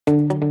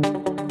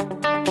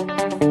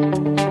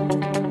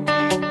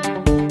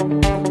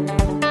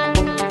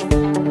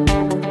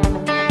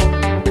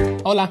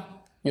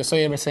Yo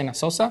soy vSAN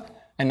Sosa,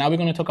 and now we're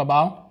going to talk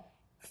about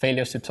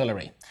failures to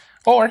tolerate,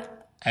 or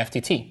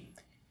FTT.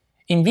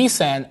 In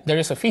vSAN, there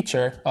is a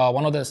feature,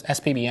 one of those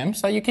SPVMs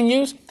that you can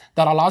use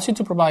that allows you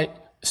to provide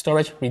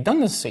storage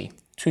redundancy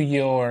to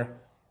your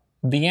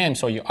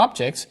VMs or your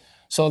objects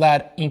so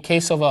that in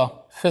case of a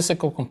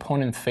physical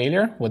component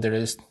failure, whether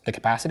it is the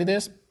capacity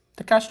disk,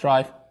 the cache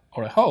drive,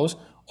 or a host,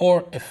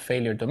 or a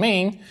failure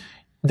domain,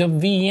 the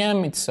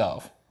VM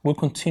itself will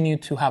continue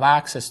to have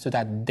access to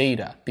that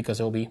data because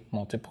there will be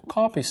multiple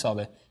copies of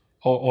it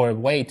or a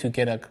way to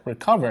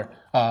recover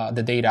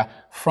the data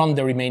from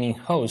the remaining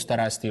hosts that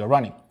are still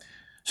running.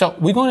 So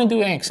we're going to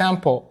do an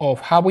example of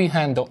how we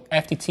handle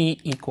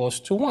FTT equals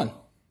to 1,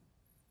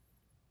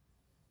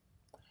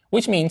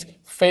 which means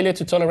failure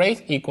to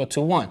tolerate equal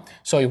to 1.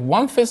 So if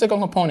one physical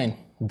component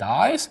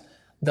dies,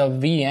 the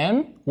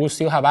VM will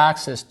still have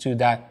access to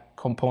that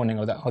component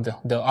or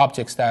the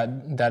objects that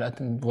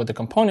what the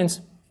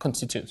components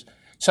constitutes.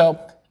 So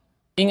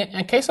in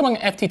a case of an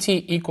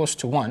FTT equals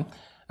to 1,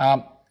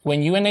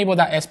 when you enable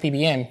that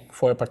SPVM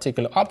for a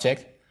particular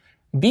object,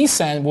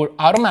 vSAN will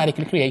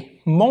automatically create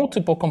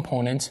multiple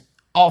components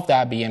of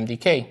that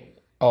BMDK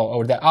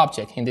or that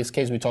object. In this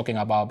case, we're talking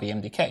about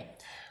BMDK.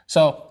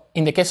 So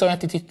in the case of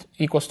FTT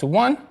equals to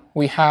 1,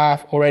 we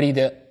have already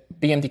the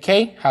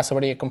BMDK has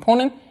already a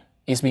component.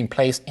 It's being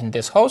placed in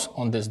this host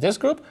on this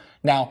disk group.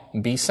 Now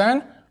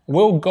vSAN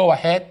will go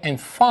ahead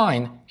and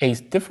find a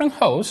different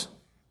host,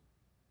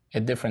 a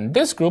different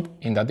disk group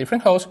in that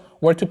different host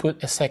where to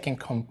put a second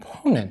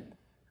component,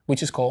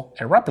 which is called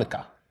a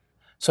replica.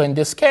 So in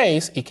this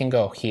case, it can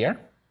go here,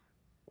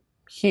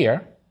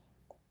 here,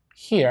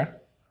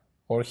 here,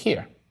 or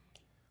here.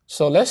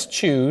 So let's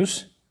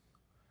choose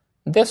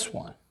this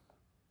one.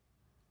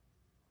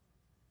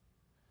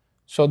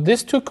 So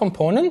these two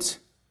components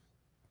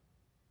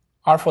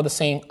are for the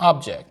same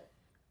object,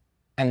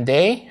 and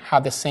they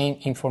have the same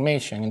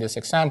information in this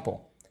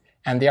example,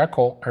 and they are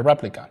called a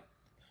replica.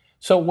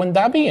 So when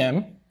that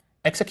VM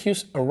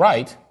executes a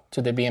write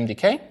to the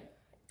BMDK,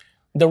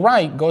 the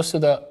write goes to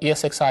the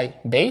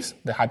ESXi base,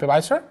 the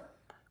hypervisor,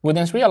 which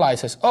then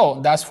realizes,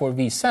 oh, that's for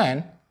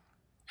vSAN,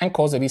 and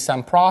calls the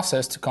vSAN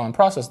process to come and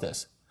process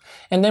this.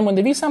 And then when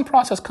the vSAN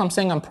process comes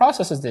in and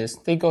processes this,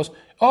 it goes,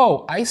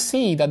 oh, I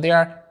see that there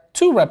are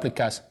two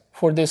replicas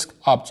for this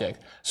object.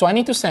 So I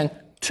need to send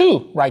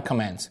two write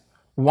commands,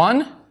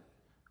 one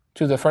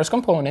to the first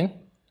component,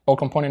 or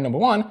component number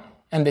 1,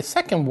 and the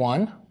second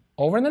one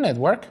over the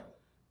network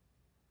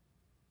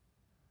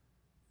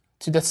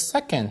to the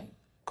second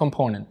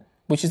component,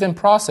 which is then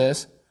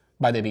processed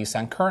by the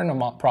vSAN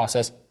kernel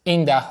process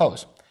in that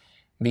host.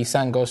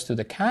 vSAN goes to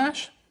the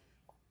cache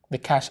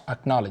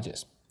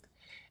acknowledges.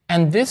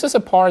 And this is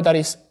a part that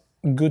is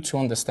good to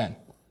understand.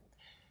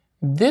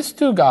 These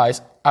two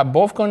guys are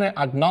both going to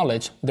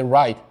acknowledge the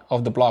write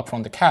of the block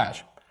from the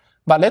cache.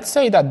 But let's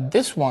say that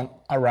this one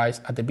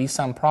arrives at the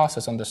vSAN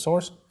process on the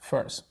source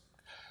first.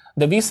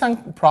 The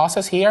vSAN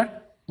process here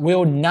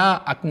will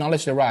not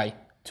acknowledge the write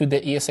to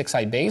the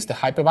ESXi base, the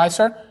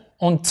hypervisor,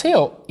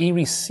 until it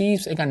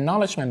receives an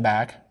acknowledgement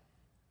back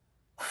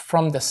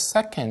from the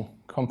second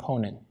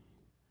component.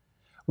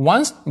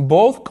 Once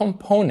both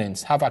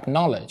components have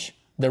acknowledged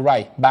the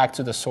write back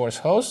to the source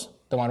host,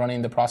 the one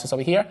running the process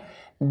over here,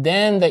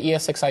 then the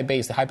ESXi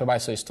base, the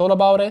hypervisor, is told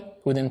about it,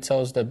 who then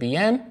tells the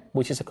VM,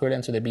 which is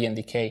equivalent to the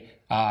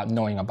BMDK,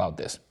 knowing about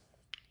this.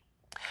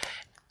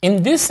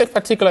 In this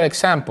particular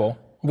example,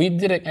 we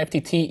did an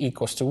FTT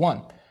equals to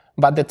 1.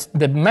 But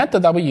the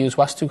method that we used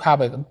was to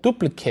have a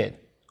duplicate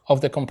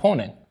of the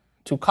component,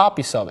 two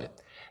copies of it.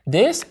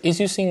 This is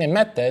using a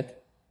method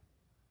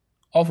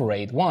of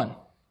RAID 1.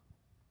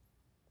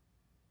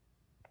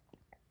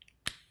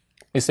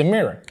 It's a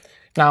mirror.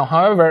 Now,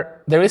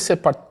 however, there is a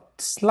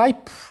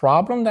slight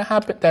problem that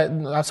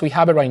happened as we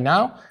have it right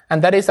now,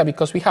 and that is that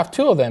because we have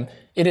two of them,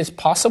 it is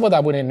possible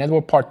that with a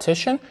network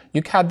partition,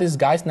 you can have these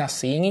guys not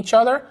seeing each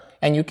other,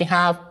 and you can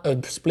have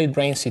a split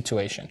brain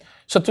situation.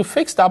 So to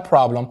fix that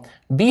problem,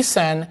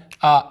 vSAN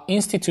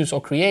institutes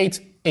or creates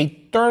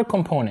a third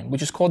component,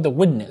 which is called the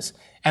witness.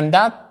 And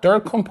that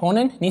third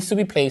component needs to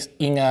be placed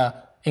in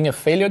a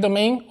failure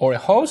domain or a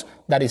host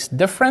that is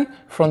different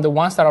from the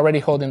ones that are already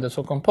holding the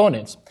two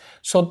components.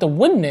 So the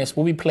witness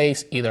will be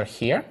placed either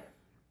here,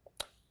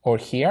 or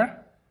here,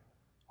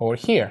 or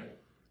here.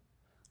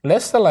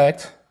 Let's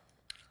select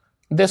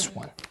this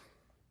one.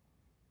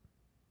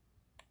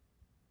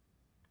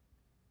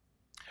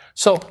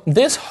 So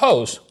this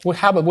host will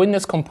have a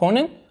witness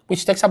component,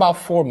 which takes about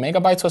 4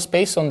 megabytes of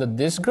space on the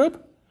disk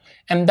group.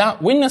 And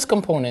that witness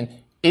component,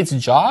 its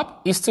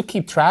job is to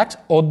keep track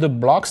of the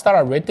blocks that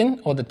are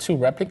written, or the two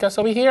replicas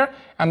over here,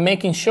 and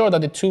making sure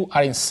that the two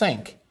are in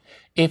sync.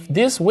 If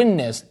this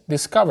witness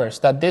discovers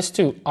that these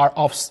two are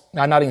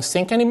not in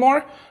sync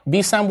anymore,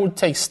 vSAN will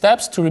take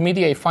steps to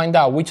remediate, find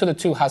out which of the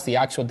two has the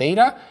actual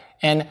data,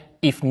 and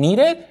if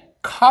needed,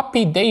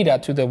 copy data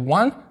to the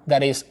one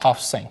that is off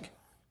sync.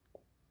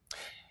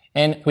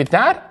 And with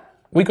that,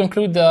 we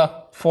conclude the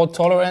failure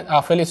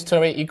to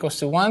tolerate equals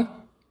to 1.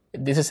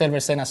 This is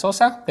vSAN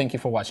Sosa. Thank you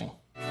for watching.